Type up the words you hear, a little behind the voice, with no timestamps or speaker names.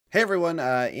Hey everyone,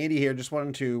 Andy here. Just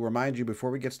wanted to remind you before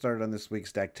we get started on this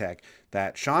week's Deck Tech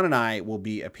that Sean and I will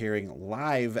be appearing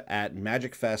live at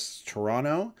Magic Fest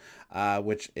Toronto,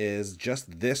 which is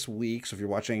just this week. So if you're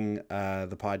watching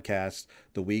the podcast,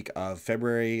 the week of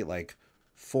February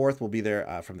 4th, we'll be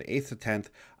there from the 8th to 10th.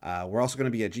 We're also going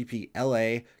to be at GP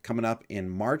LA coming up in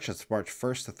March. That's March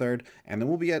 1st to 3rd. And then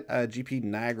we'll be at GP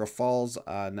Niagara Falls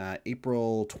on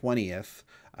April 20th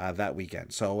that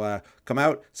weekend. So come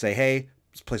out, say hey.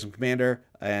 Let's play some Commander,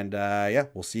 and yeah,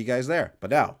 we'll see you guys there.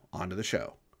 But now, on to the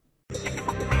show.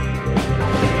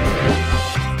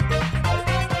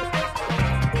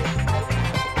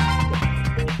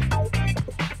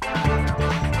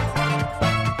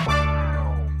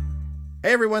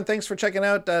 Hey everyone, thanks for checking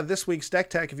out this week's Deck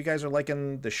Tech. If you guys are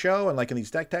liking the show and liking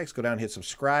these Deck Techs, go down and hit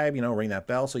subscribe, ring that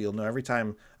bell so you'll know every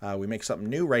time we make something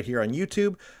new right here on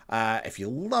YouTube. If you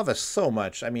love us so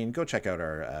much, go check out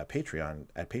our Patreon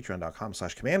at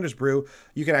patreon.com/commandersbrew.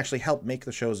 You can actually help make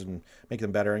the shows and make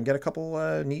them better and get a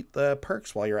couple neat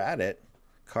perks while you're at it.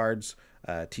 Cards,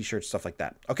 t-shirts, stuff like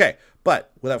that. Okay,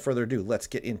 but without further ado, let's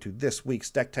get into this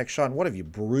week's Deck Tech. Sean, what have you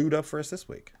brewed up for us this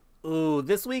week? Ooh,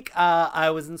 this week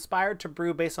I was inspired to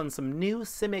brew based on some new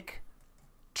Simic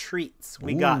treats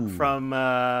we got from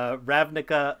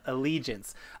Ravnica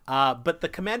Allegiance. But the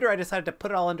commander I decided to put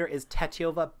it all under is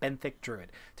Tatyova Benthic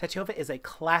Druid. Tatyova is a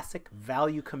classic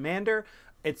value commander.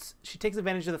 She takes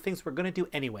advantage of the things we're going to do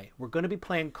anyway. We're going to be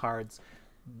playing cards.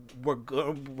 We're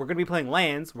going to be playing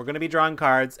lands. We're going to be drawing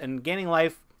cards and gaining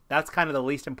life. That's kind of the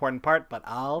least important part, but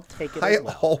I'll take it as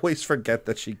well. I always forget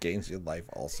that she gains you life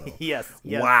also. Yes.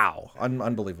 Wow.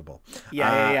 Unbelievable.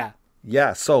 Yeah.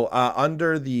 Yeah, so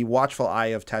under the watchful eye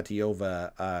of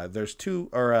Tatyova, there's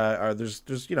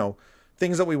there's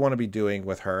things that we want to be doing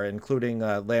with her, including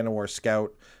Land of War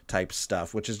Scout type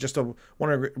stuff, which is just a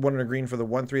one and a green for the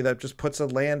 1/3 that just puts a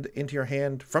land into your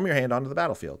hand, from your hand onto the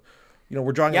battlefield.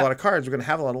 We're drawing a lot of cards, we're going to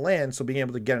have a lot of lands, so being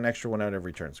able to get an extra one out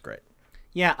every turn is great.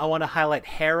 Yeah, I want to highlight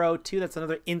Harrow, too. That's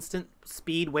another instant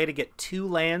speed way to get 2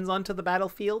 lands onto the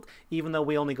battlefield, even though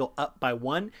we only go up by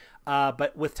 1.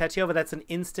 But with Tatyova, that's an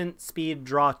instant speed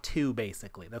draw 2,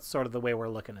 basically. That's sort of the way we're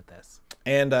looking at this.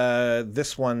 And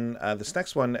this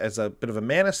next one is a bit of a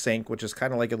mana sink, which is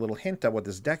kind of like a little hint at what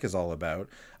this deck is all about,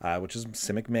 which is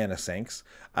Simic mana sinks.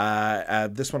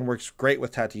 This one works great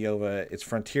with Tatyova. It's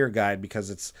Frontier Guide because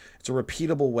it's a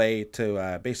repeatable way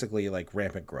to basically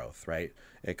rampant growth, right?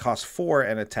 It costs 4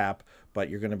 and a tap, but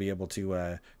you're going to be able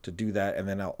to do that, and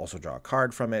then I'll also draw a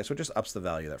card from it. So it just ups the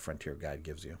value that Frontier Guide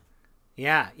gives you.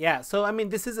 Yeah. So,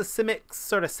 this is a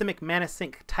Simic mana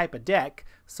sink type of deck.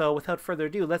 So without further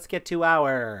ado, let's get to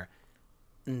our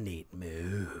neat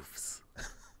moves.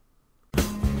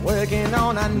 Working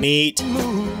on a neat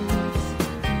moves.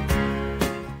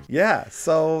 Yeah,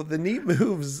 so the neat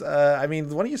moves, why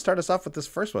don't you start us off with this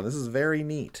first one? This is very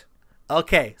neat.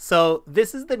 Okay, so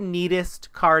this is the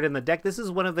neatest card in the deck. This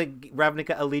is one of the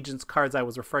Ravnica Allegiance cards I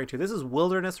was referring to. This is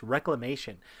Wilderness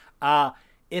Reclamation.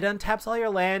 It untaps all your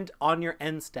land on your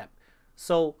end step.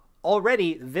 So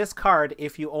already this card,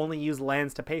 if you only use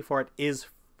lands to pay for it, is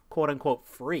quote-unquote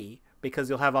free because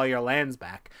you'll have all your lands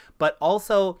back. But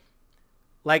also,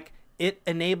 it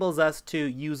enables us to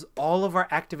use all of our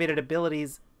activated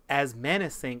abilities as mana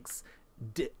sinks,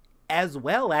 as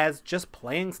well as just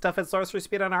playing stuff at sorcery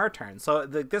speed on our turn. So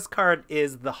this card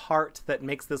is the heart that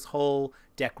makes this whole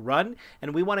deck run,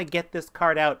 and we want to get this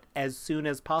card out as soon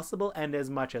as possible and as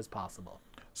much as possible.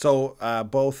 So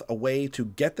both a way to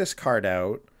get this card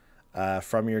out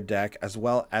from your deck, as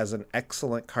well as an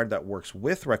excellent card that works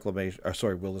with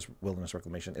Wilderness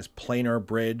Reclamation is Planar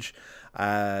Bridge.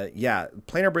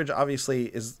 Planar Bridge obviously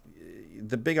is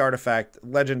the big artifact,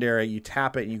 legendary. You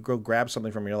tap it and you go grab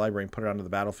something from your library and put it onto the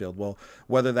battlefield. Well,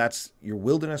 whether that's your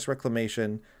Wilderness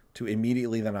Reclamation to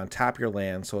immediately then untap your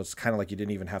land, so it's kind of like you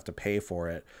didn't even have to pay for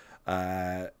it,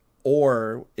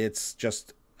 or it's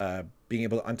just being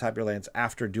able to untap your lands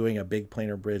after doing a big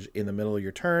Planar Bridge in the middle of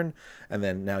your turn, and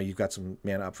then now you've got some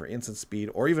mana up for instant speed,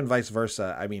 or even vice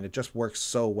versa. It just works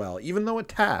so well. Even though it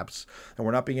taps, and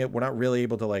we're not really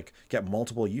able to get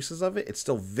multiple uses of it, it's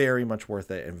still very much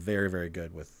worth it and very, very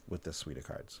good with this suite of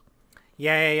cards.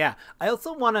 Yeah. I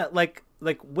also want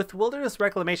to with Wilderness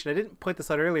Reclamation, I didn't point this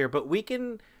out earlier, but we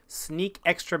can sneak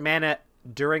extra mana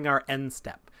during our end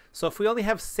step. So if we only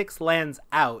have 6 lands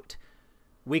out,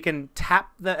 we can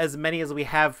tap as many as we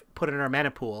have put in our mana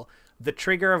pool. The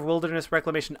trigger of Wilderness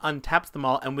Reclamation untaps them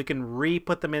all, and we can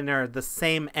re-put them in the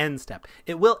same end step.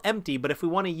 It will empty, but if we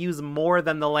want to use more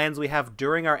than the lands we have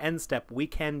during our end step, we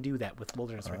can do that with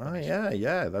Wilderness Reclamation.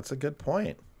 Yeah, that's a good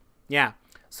point. Yeah.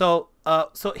 So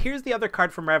here's the other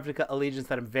card from Ravnica Allegiance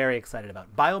that I'm very excited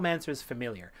about. Biomancer's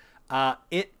Familiar.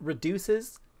 It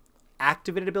reduces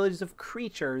activated abilities of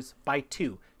creatures by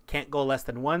 2. Can't go less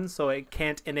than 1, so it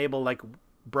can't enable like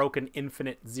broken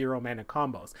infinite 0 mana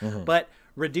combos. But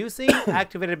reducing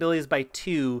activated abilities by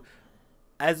 2,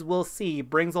 as we'll see,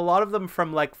 brings a lot of them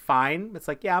from like fine. It's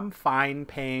like, yeah, I'm fine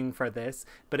paying for this,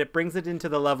 but it brings it into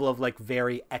the level of like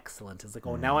very excellent. It's like,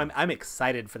 oh, now I'm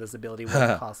excited for this ability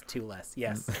when it costs 2 less.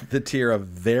 Yes. The tier of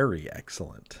very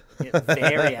excellent. Yeah,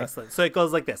 very excellent. So it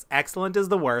goes like this: excellent is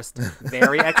the worst,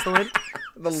 very excellent,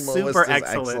 The super lowest is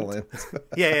excellent.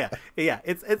 Yeah.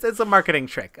 It's a marketing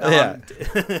trick.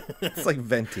 It's like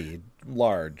venti,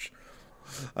 large.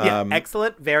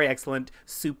 Excellent, very excellent,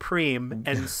 supreme,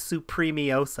 and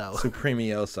supremioso.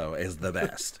 Supremioso is the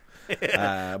best.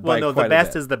 Well, no, the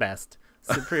best is the best.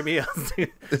 Supremioso.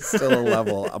 It's still a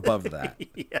level above that.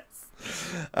 Yes.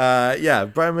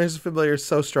 Biomancer's Familiar is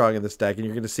so strong in this deck, and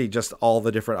you're going to see just all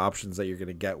the different options that you're going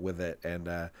to get with it, and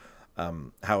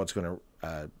how it's going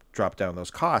to drop down those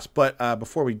costs. But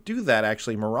before we do that,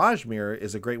 actually, Mirage Mirror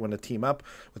is a great one to team up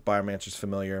with Biomancer's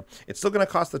Familiar. It's still going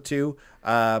to cost the 2,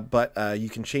 but you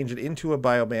can change it into a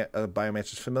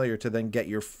Biomancer's Familiar to then get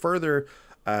your further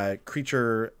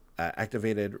creature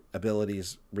activated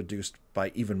abilities reduced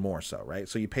by even more so, right?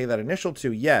 So you pay that initial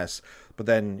 2, yes, but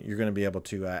then you're going to be able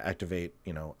to activate,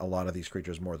 a lot of these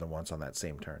creatures more than once on that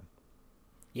same turn.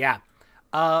 Yeah.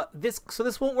 This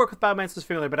won't work with Biomancer's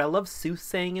Familiar, but I love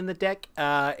Soothsaying in the deck.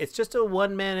 It's just a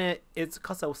 1 mana. It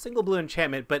costs a single blue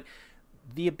enchantment, but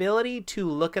the ability to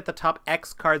look at the top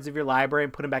X cards of your library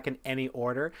and put them back in any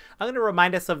order. I'm going to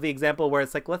remind us of the example where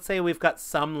it's like, let's say we've got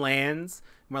some lands,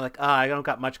 and we're like, I don't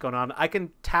got much going on. I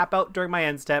can tap out during my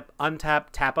end step, untap,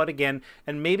 tap out again,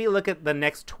 and maybe look at the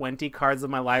next 20 cards of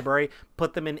my library,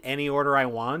 put them in any order I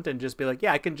want, and just be like,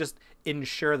 yeah, I can just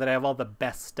ensure that I have all the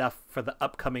best stuff for the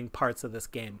upcoming parts of this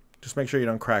game. Just make sure you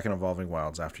don't crack an Evolving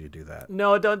Wilds after you do that.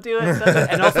 No, don't do it. Don't do it.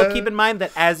 And also keep in mind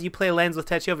that as you play lands with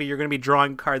Techova, you're going to be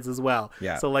drawing cards as well.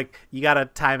 Yeah. So, like, you got to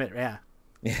time it. Yeah.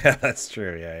 Yeah, that's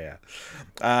true. Yeah.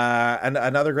 And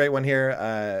another great one here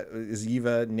is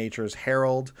Eva, Nature's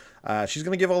Herald. She's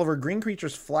going to give all of her green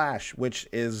creatures flash,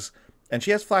 and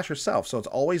she has flash herself. So it's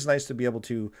always nice to be able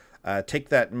to take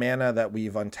that mana that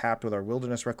we've untapped with our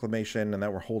Wilderness Reclamation and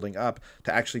that we're holding up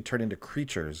to actually turn into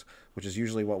creatures, which is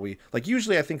usually what we like.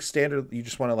 Usually, I think standard, you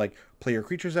just want to like play your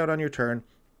creatures out on your turn,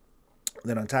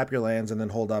 then untap your lands, and then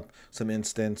hold up some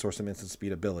instants or some instant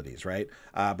speed abilities, right?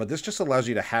 But this just allows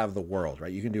you to have the world,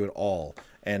 right? You can do it all.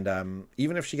 And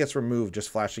even if she gets removed, just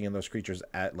flashing in those creatures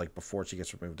at like before she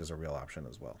gets removed is a real option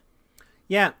as well.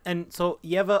 Yeah, and so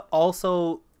Yeva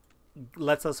also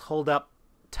lets us hold up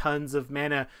tons of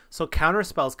mana, so counter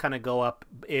spells kind of go up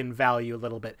in value a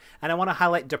little bit. And I want to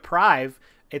highlight Deprive.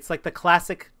 It's like the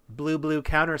classic blue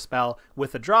counter spell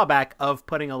with a drawback of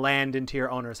putting a land into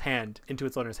its owner's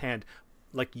hand,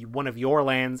 like one of your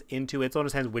lands into its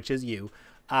owner's hand, which is you.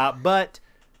 But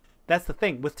that's the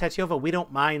thing with Techova, we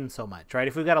don't mind so much, right?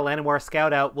 If we've got a Land of War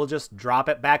Scout out, we'll just drop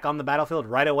it back on the battlefield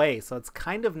right away. So it's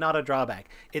kind of not a drawback.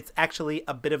 It's actually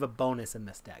a bit of a bonus in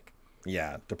this deck.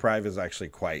 Yeah, Deprive is actually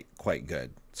quite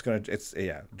good. It's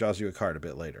draws you a card a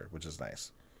bit later, which is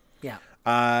nice. Yeah.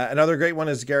 Another great one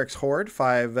is Garrick's Horde,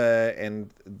 5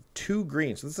 and 2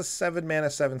 green. So this is a 7 mana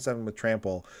 7/7 with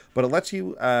trample, but it lets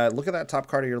you look at that top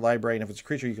card of your library, and if it's a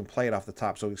creature, you can play it off the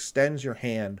top. So it extends your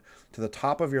hand to the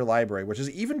top of your library, which is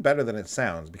even better than it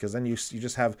sounds, because then you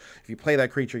just have, if you play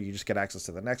that creature, you just get access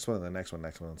to the next one, and the next one,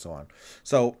 and so on.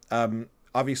 So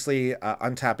obviously,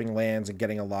 untapping lands and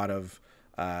getting a lot of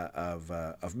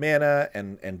mana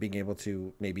and being able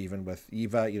to maybe even with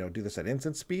Eva, do this at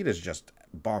instant speed is just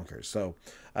bonkers. So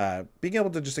being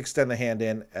able to just extend the hand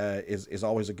in is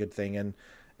always a good thing. And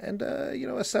a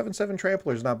 7/7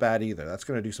 trampler is not bad either. That's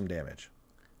going to do some damage.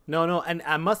 No, and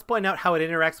I must point out how it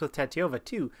interacts with Techova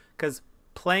too, because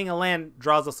playing a land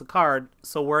draws us a card,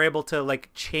 so we're able to like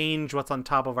change what's on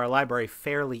top of our library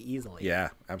fairly easily. Yeah,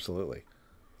 absolutely.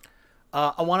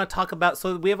 I want to talk about,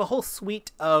 so we have a whole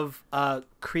suite of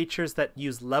creatures that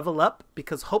use level up,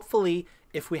 because hopefully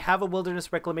if we have a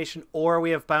Wilderness Reclamation or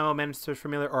we have Biomancer's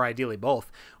Familiar, or ideally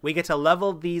both, we get to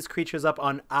level these creatures up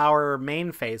on our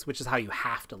main phase, which is how you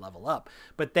have to level up.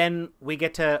 But then we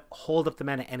get to hold up the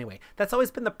mana anyway. That's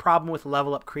always been the problem with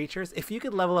level up creatures. If you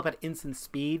could level up at instant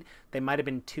speed, they might have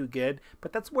been too good,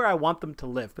 but that's where I want them to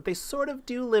live. But they sort of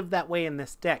do live that way in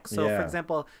this deck. So for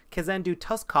example, Kazandu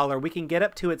Tuskcaller, we can get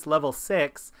up to its level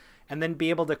 6 and then be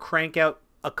able to crank out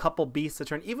a couple beasts a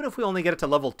turn, even if we only get it to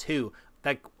level 2,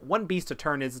 like one beast a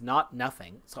turn is not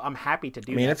nothing. So I'm happy to do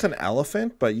that. I mean, it's an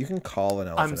elephant, but you can call an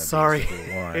elephant I'm sorry. a beast if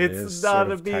you want. It's it is not sort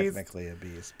a of beast. Technically a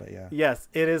beast, but yeah. Yes,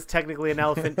 it is technically an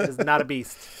elephant. It is not a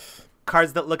beast.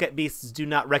 Cards that look at beasts do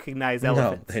not recognize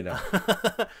elephants. No, they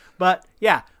don't. But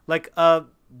yeah, like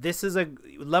this is a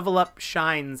level up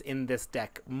shines in this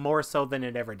deck more so than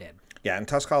it ever did. Yeah, and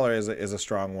Tuskcaller is a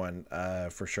strong one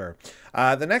for sure.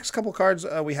 The next couple cards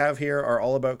we have here are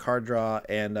all about card draw,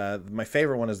 and my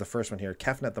favorite one is the first one here,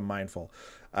 Kefnet the Mindful.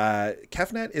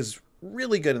 Kefnet is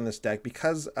really good in this deck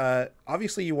because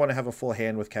obviously you want to have a full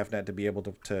hand with Kefnet to be able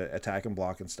to attack and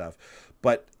block and stuff,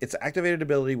 but its activated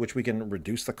ability, which we can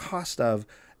reduce the cost of,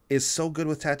 is so good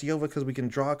with Tatyova because we can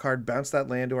draw a card, bounce that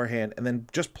land to our hand, and then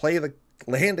just play the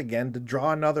land again to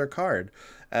draw another card.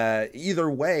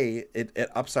 Either way, it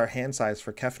ups our hand size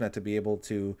for Kefnet to be able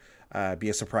to be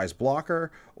a surprise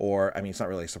blocker, or, I mean, it's not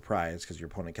really a surprise because your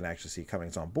opponent can actually see coming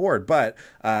it's on board, but,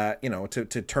 you know, to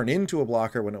turn into a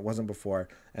blocker when it wasn't before,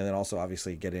 and then also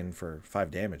obviously get in for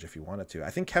 5 damage if you wanted to. I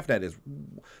think Kefnet is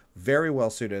very well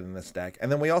suited in this deck.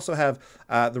 And then we also have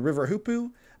the River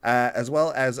Hoopoe, as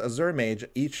well as Azure Mage,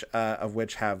 each of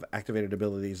which have activated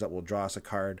abilities that will draw us a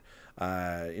card.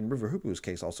 In River Hoopoe's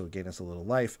case, also gain us a little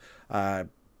life.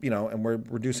 You know, and we're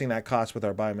reducing that cost with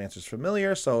our Biomancer's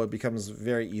Familiar, so it becomes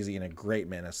very easy and a great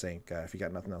mana sink if you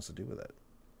got nothing else to do with it.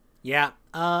 Yeah,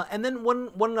 and then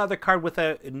one other card with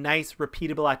a nice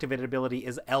repeatable activated ability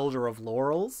is Elder of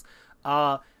Laurels.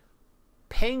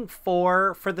 Paying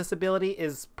 4 for this ability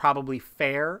is probably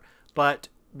fair, but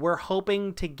we're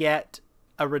hoping to get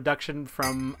a reduction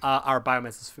from our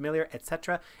Biomancer's Familiar,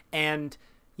 etc. And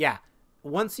yeah,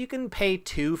 once you can pay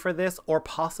 2 for this, or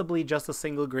possibly just a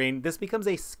single green, this becomes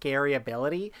a scary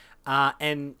ability,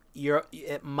 and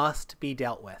it must be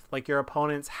dealt with. Like, your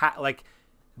opponents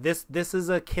this is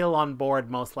a kill on board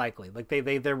most likely. Like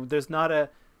there's not a,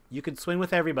 you can swing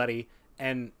with everybody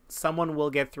and someone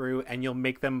will get through, and you'll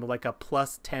make them like a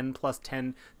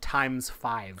 +10/+10 times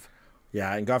 5.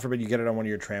 Yeah, and God forbid you get it on one of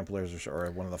your tramplers or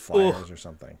one of the flyers or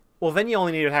something. Well, then you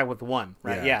only need to have with 1,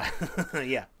 right? Yeah.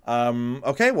 Yeah.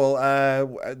 Okay, well,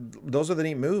 those are the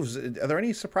neat moves. Are there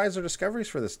any surprise or discoveries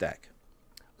for this deck?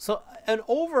 So an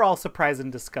overall surprise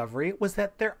and discovery was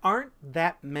that there aren't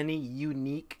that many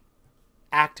unique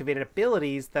activated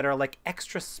abilities that are like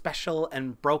extra special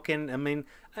and broken. I mean,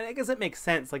 I guess it makes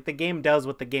sense. Like, the game does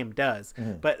what the game does.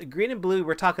 But green and blue,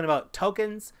 we're talking about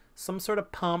tokens, some sort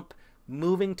of pump,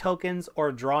 moving tokens,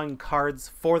 or drawing cards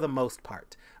for the most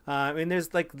part. I mean,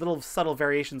 there's like little subtle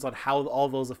variations on how all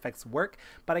those effects work,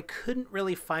 but I couldn't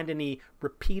really find any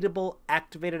repeatable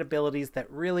activated abilities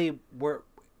that really were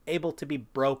able to be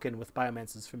broken with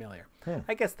Biomancer's Familiar.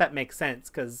 I guess that makes sense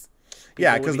because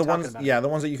the ones the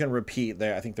ones that you can repeat,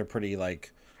 I think they're pretty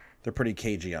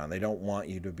cagey on. They don't want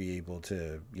you to be able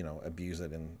to, you know, abuse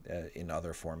it in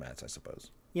other formats, I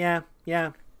suppose. Yeah.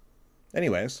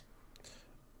 Anyways,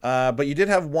 but you did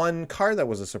have one card that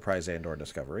was a surprise and/or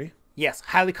discovery. Yes,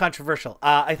 highly controversial.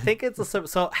 I think it's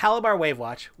so Halabar Wave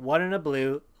Watch, 1 in a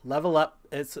blue, level up.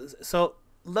 The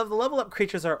level up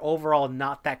creatures are overall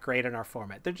not that great in our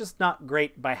format. They're just not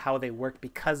great by how they work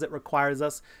because it requires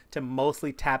us to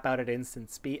mostly tap out at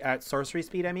instant speed, at sorcery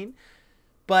speed, I mean.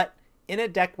 But in a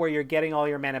deck where you're getting all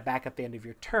your mana back at the end of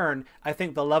your turn, I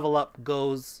think the level up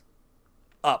goes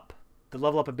up. The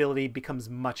level up ability becomes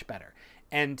much better.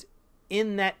 And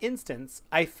in that instance,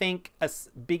 I think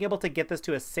being able to get this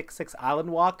to a 6/6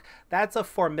 Island Walk, that's a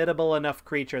formidable enough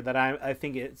creature that I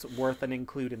think it's worth an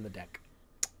include in the deck.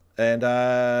 And,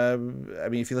 I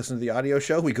mean, if you listen to the audio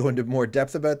show, we go into more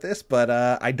depth about this, but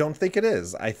I don't think it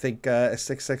is. I think a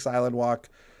 6/6 Island Walk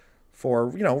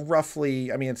for, you know,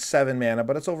 roughly, I mean, it's 7 mana,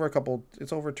 but it's over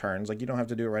turns. Like, you don't have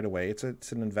to do it right away. It's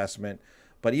an investment.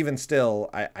 But even still,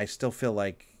 I still feel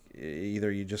like either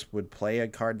you just would play a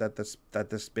card that's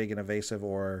this big and evasive,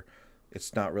 or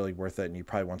it's not really worth it, and you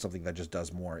probably want something that just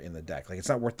does more in the deck. Like, it's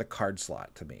not worth the card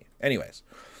slot to me. Anyways,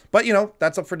 but, you know,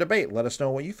 that's up for debate. Let us know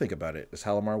what you think about it. Is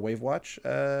Halimar Wave Watch, how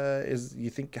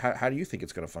do you think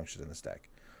it's going to function in this deck?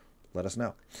 Let us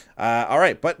know. All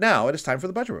right, but now it is time for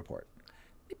the budget report.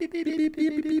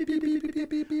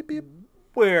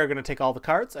 We're going to take all the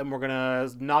cards, and we're going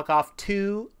to knock off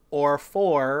 2 or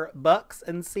 4 bucks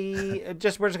and see. We're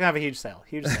just gonna have a huge sale.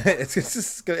 it's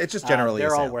just generally they're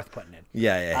a sale. all worth putting in.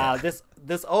 Yeah.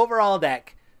 This overall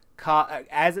deck,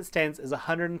 as it stands, is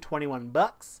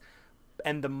 $121,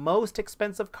 and the most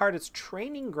expensive card is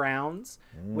Training Grounds,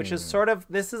 which is sort of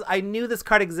I knew this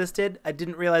card existed. I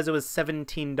didn't realize it was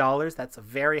 $17. That's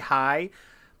very high,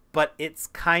 but it's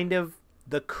kind of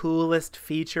the coolest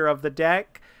feature of the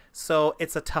deck. So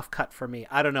it's a tough cut for me.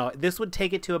 I don't know. This would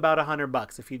take it to about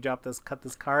 $100 if you cut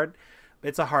this card.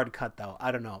 It's a hard cut though.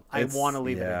 I don't know. I want to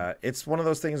leave it in. Yeah, it's one of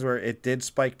those things where it did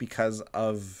spike because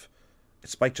of it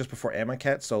spiked just before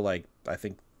Amonkhet. So like I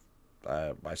think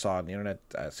I saw on the internet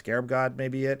Scarab God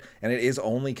maybe and it is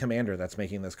only Commander that's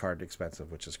making this card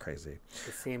expensive, which is crazy.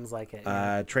 It seems like it.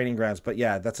 Yeah. Training Grounds, but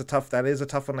yeah, that is a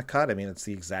tough one to cut. I mean, it's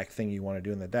the exact thing you want to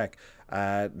do in the deck.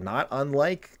 Not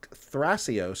unlike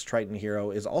Thrasios, Triton Hero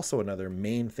is also another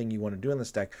main thing you want to do in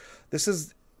this deck.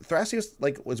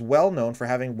 Thrasios was well known for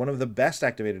having one of the best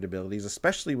activated abilities,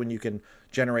 especially when you can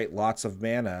generate lots of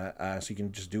mana, so you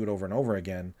can just do it over and over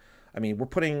again. I mean, you're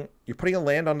putting a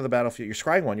land onto the battlefield. You're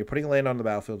scrying one. You're putting a land on the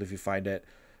battlefield if you find it.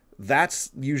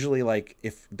 That's usually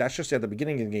if that's just at the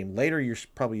beginning of the game. Later, you're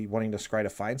probably wanting to scry to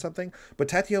find something. But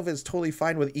Tatiova is totally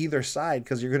fine with either side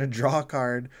because you're going to draw a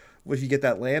card if you get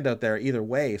that land out there either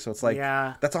way. So it's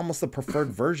that's almost the preferred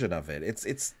version of it.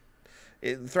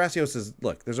 Thrasios is,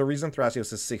 look, there's a reason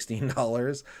Thrasios is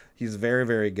 $16. He's very,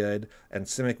 very good, and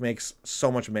Simic makes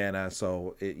so much mana,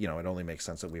 so it only makes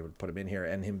sense that we would put him in here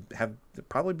and him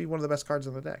probably be one of the best cards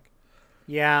in the deck.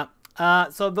 Yeah.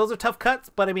 So those are tough cuts,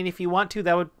 but I mean, if you want to,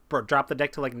 that would drop the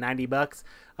deck to like $90.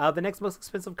 The next most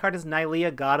expensive card is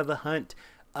Nylea, God of the Hunt.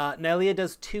 Nylea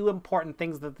does two important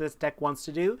things that this deck wants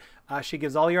to do. She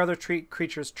gives all your other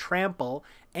creatures trample,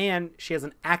 and she has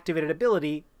an activated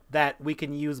ability that we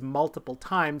can use multiple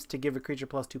times to give a creature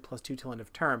 +2/+2 till end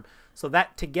of turn. So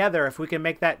that together, if we can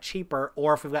make that cheaper,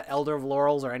 or if we've got Elder of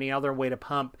Laurels or any other way to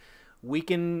pump, we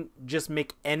can just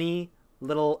make any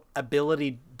little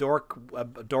ability dork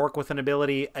with an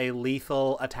ability a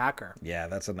lethal attacker. Yeah,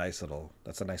 that's a nice little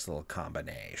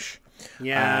combination.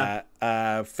 Yeah.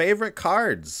 Favorite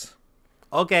cards.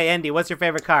 Okay, Andy, what's your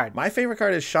favorite card? My favorite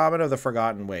card is Shaman of the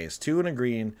Forgotten Ways. 2 and a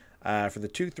green. For the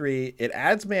 2/3, it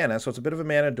adds mana, so it's a bit of a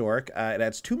mana dork. It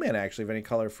adds 2 mana actually of any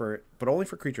color but only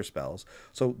for creature spells.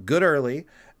 So good early,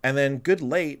 and then good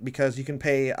late because you can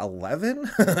pay 11.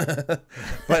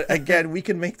 But again, we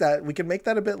can make that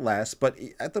a bit less. But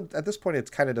at this point,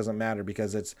 it kind of doesn't matter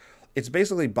because it's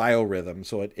basically biorhythm.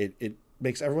 So it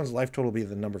makes everyone's life total be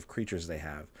the number of creatures they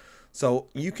have. So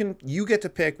you get to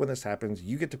pick when this happens.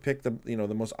 You get to pick the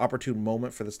most opportune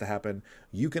moment for this to happen.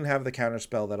 You can have the counter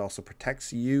spell that also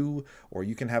protects you, or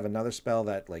you can have another spell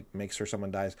that makes sure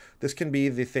someone dies. This can be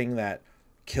the thing that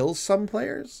kills some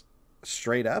players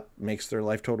straight up, makes their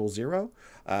life total 0.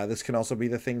 This can also be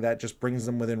the thing that just brings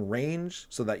them within range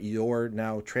so that your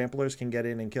now tramplers can get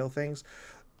in and kill things.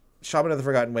 Shaman of the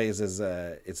Forgotten Ways is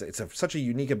such a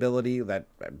unique ability that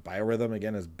biorhythm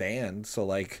again is banned,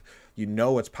 so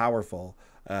it's powerful.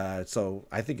 So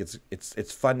I think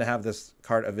it's fun to have this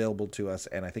card available to us,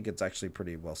 and I think it's actually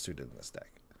pretty well suited in this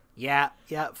deck. Yeah,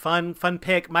 fun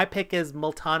pick. My pick is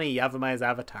Multani, Yavimai's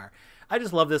Avatar. I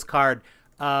just love this card.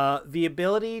 The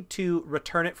ability to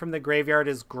return it from the graveyard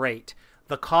is great.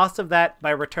 The cost of that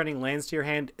by returning lands to your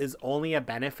hand is only a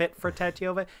benefit for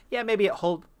Tatiova. Yeah, maybe it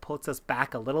puts us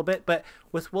back a little bit, but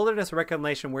with Wilderness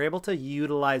Reclamation, we're able to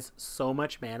utilize so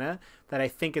much mana that I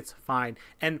think it's fine.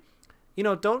 And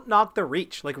don't knock the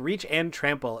Reach. Reach and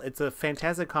Trample. It's a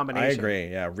fantastic combination. I agree.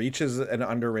 Yeah, Reach is an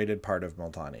underrated part of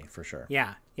Multani for sure.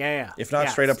 Yeah. If not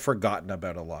straight up forgotten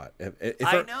about a lot.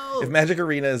 I know. If Magic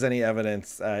Arena is any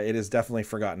evidence, it is definitely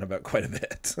forgotten about quite a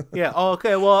bit. Yeah. Oh,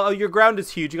 okay. Well, your ground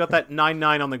is huge. You got that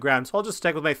 9/9 on the ground, so I'll just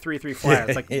stick with my 3/3 flyer.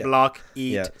 It's yeah. Block,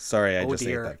 eat. Yeah. Sorry, I just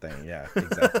ate that thing. Yeah.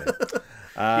 Exactly.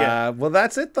 Well,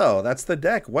 that's it though. That's the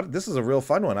deck. This is a real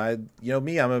fun one. I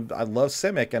love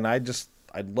Simic, and I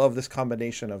love this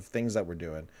combination of things that we're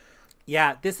doing.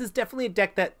 Yeah, this is definitely a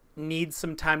deck that needs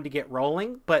some time to get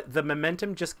rolling, but the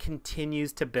momentum just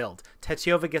continues to build.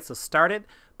 Tatiova gets us started.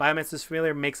 Biomancer's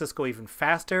Familiar makes us go even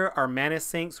faster. Our mana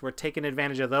sinks. We're taking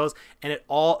advantage of those, and it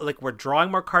all we're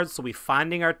drawing more cards, so we're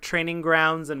finding our training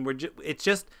grounds, and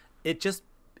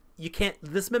you can't.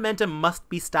 This momentum must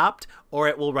be stopped, or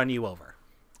it will run you over.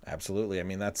 Absolutely. I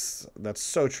mean, that's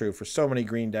so true for so many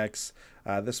green decks.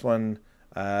 This one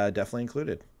definitely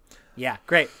included. Yeah,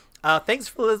 great. Thanks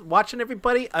for watching,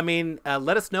 everybody. I mean,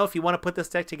 let us know if you want to put this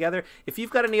deck together. If you've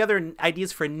got any other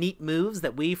ideas for neat moves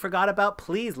that we forgot about,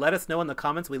 please let us know in the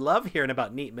comments. We love hearing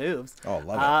about neat moves. Oh,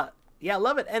 love it. Yeah,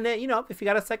 love it. And if you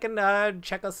got a second,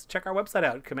 check our website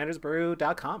out,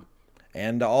 commandersbrew.com.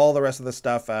 And all the rest of the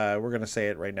stuff, we're going to say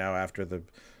it right now after the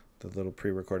little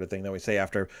pre-recorded thing that we say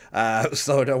after,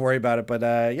 so don't worry about it. But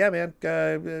yeah, man,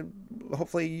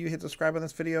 hopefully you hit subscribe on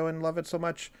this video and love it so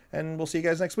much, and we'll see you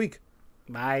guys next week.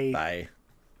 Bye.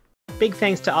 Big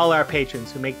thanks to all our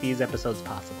patrons who make these episodes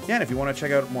possible. Yeah, and if you want to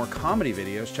check out more comedy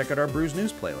videos, check out our Brews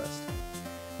News playlist.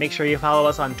 Make sure you follow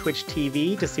us on Twitch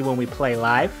TV to see when we play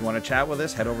live. If you want to chat with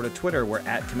us, head over to Twitter. We're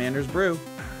at Commanders Brew.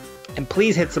 And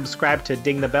please hit subscribe to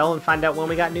ding the bell and find out when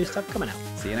we got new stuff coming out.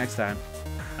 See you next time.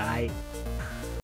 Bye.